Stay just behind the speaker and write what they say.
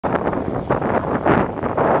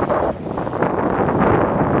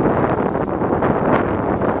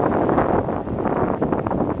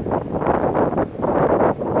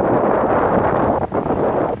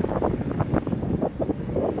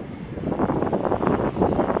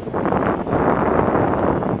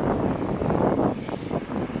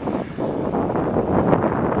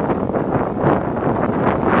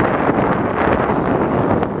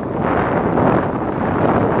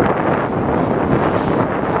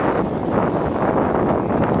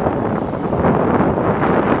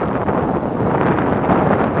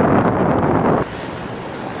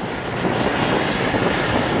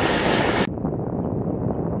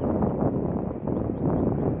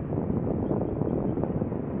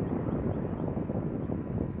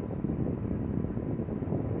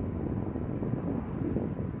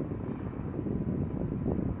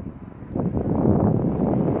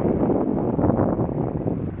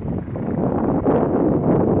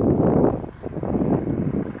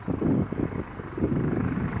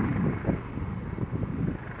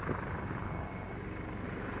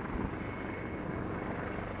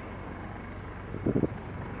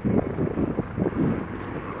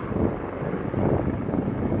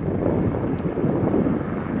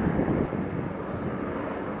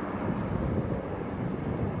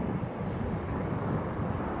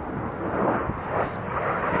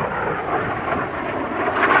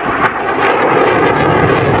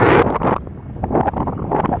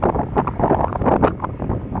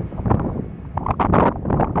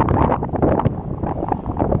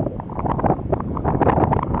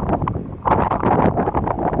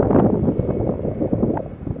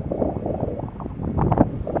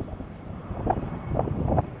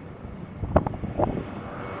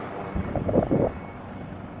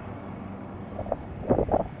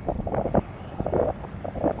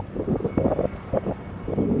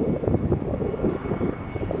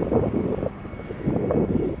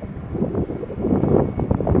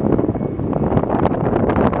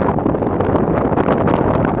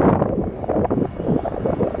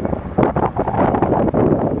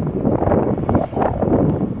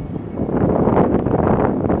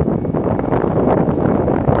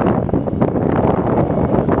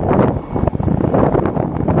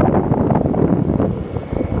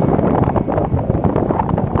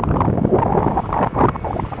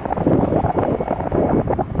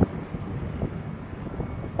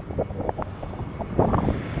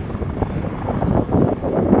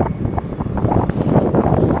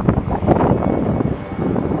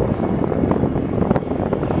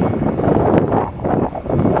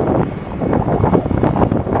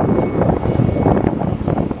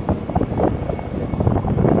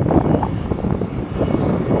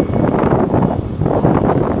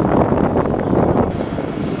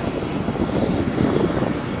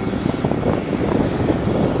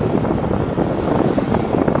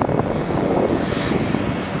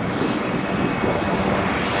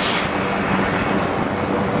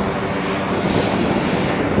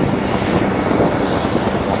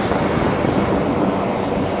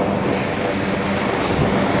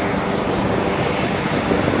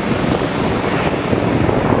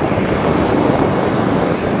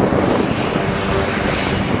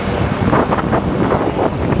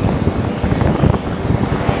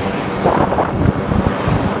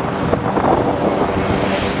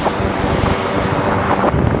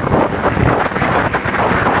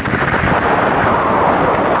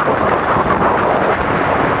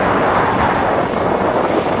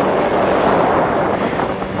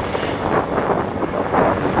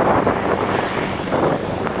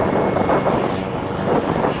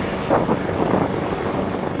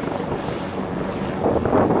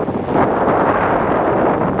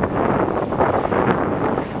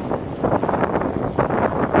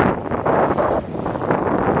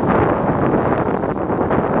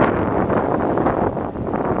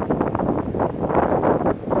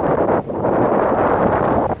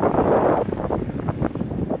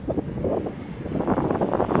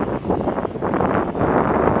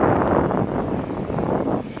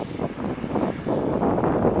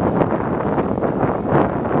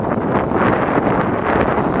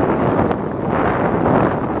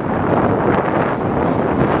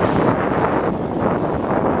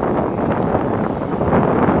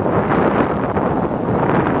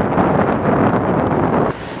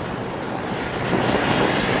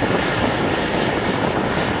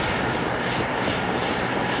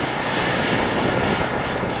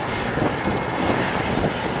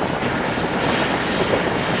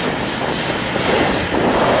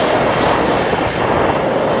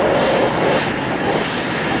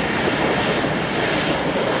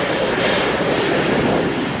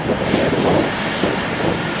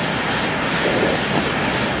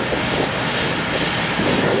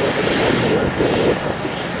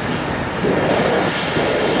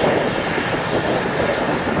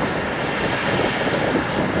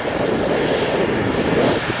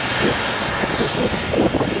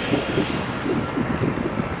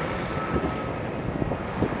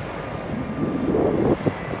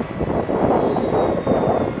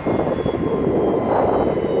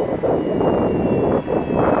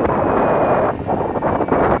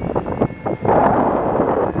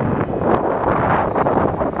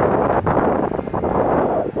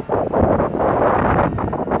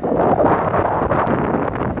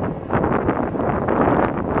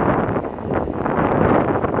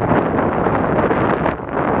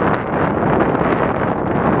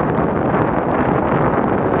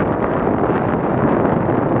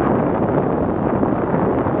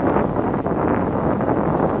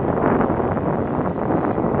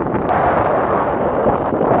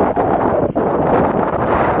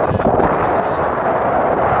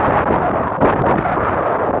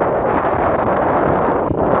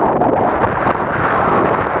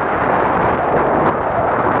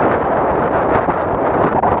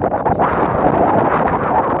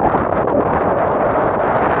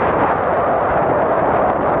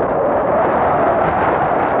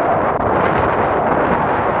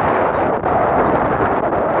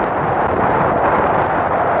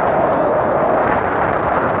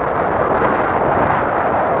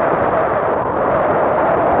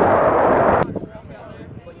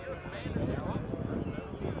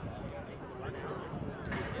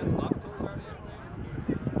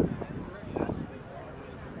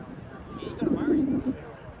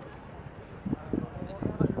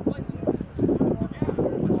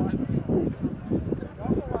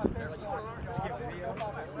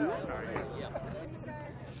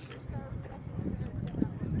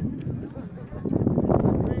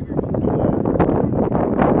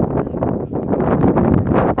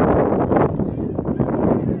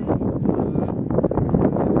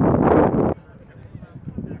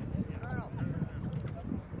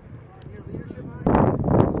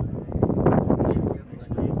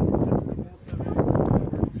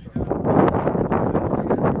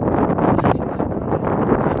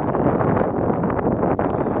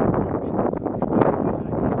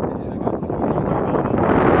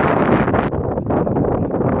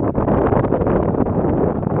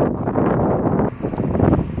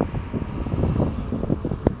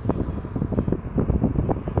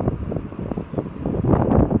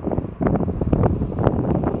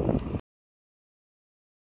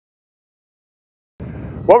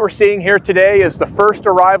What we're seeing here today is the first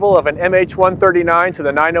arrival of an MH-139 to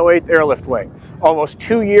the 908th Airlift Wing. Almost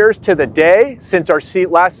 2 years to the day since our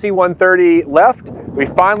last C-130 left, we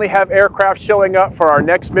finally have aircraft showing up for our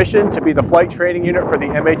next mission to be the flight training unit for the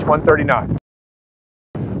MH-139.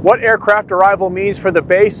 What aircraft arrival means for the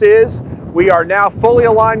base is we are now fully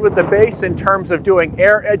aligned with the base in terms of doing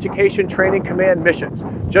Air Education Training Command missions.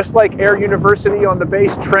 Just like Air University on the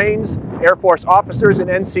base trains Air Force officers and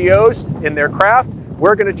NCOs in their craft,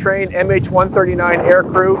 we're going to train MH-139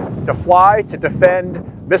 aircrew to fly to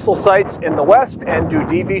defend missile sites in the West and do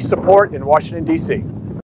DV support in Washington, D.C.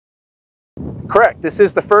 Correct, this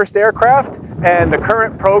is the first aircraft, and the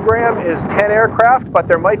current program is 10 aircraft, but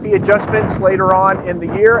there might be adjustments later on in the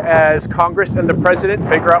year as Congress and the President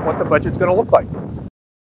figure out what the budget's going to look like.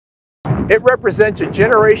 It represents a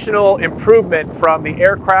generational improvement from the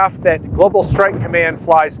aircraft that Global Strike Command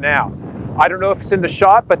flies now. I don't know if it's in the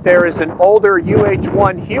shot, but there is an older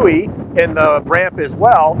UH-1N Huey in the ramp as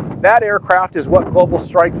well. That aircraft is what Global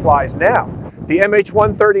Strike flies now. The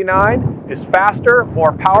MH-139 is faster,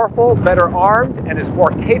 more powerful, better armed, and is more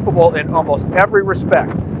capable in almost every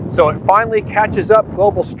respect. So it finally catches up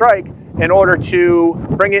Global Strike in order to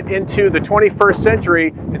bring it into the 21st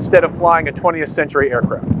century instead of flying a 20th century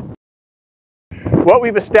aircraft. What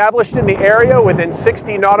we've established in the area within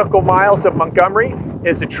 60 nautical miles of Montgomery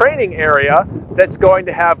is a training area that's going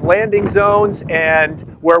to have landing zones and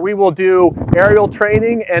where we will do aerial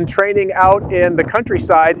training and training out in the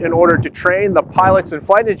countryside in order to train the pilots and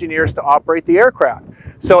flight engineers to operate the aircraft.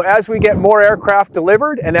 So as we get more aircraft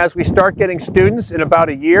delivered and as we start getting students in about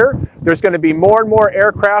a year, there's going to be more and more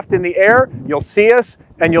aircraft in the air. You'll see us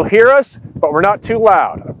and you'll hear us, but we're not too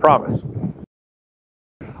loud, I promise.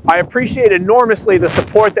 I appreciate enormously the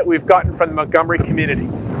support that we've gotten from the Montgomery community.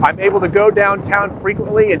 I'm able to go downtown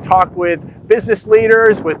frequently and talk with business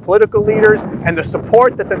leaders, with political leaders, and the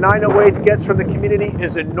support that the 908 gets from the community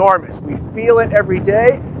is enormous. We feel it every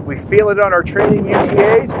day. We feel it on our training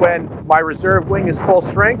UTAs when my reserve wing is full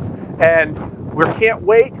strength, and we can't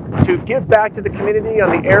wait to give back to the community on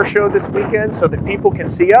the air show this weekend so that people can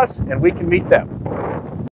see us and we can meet them.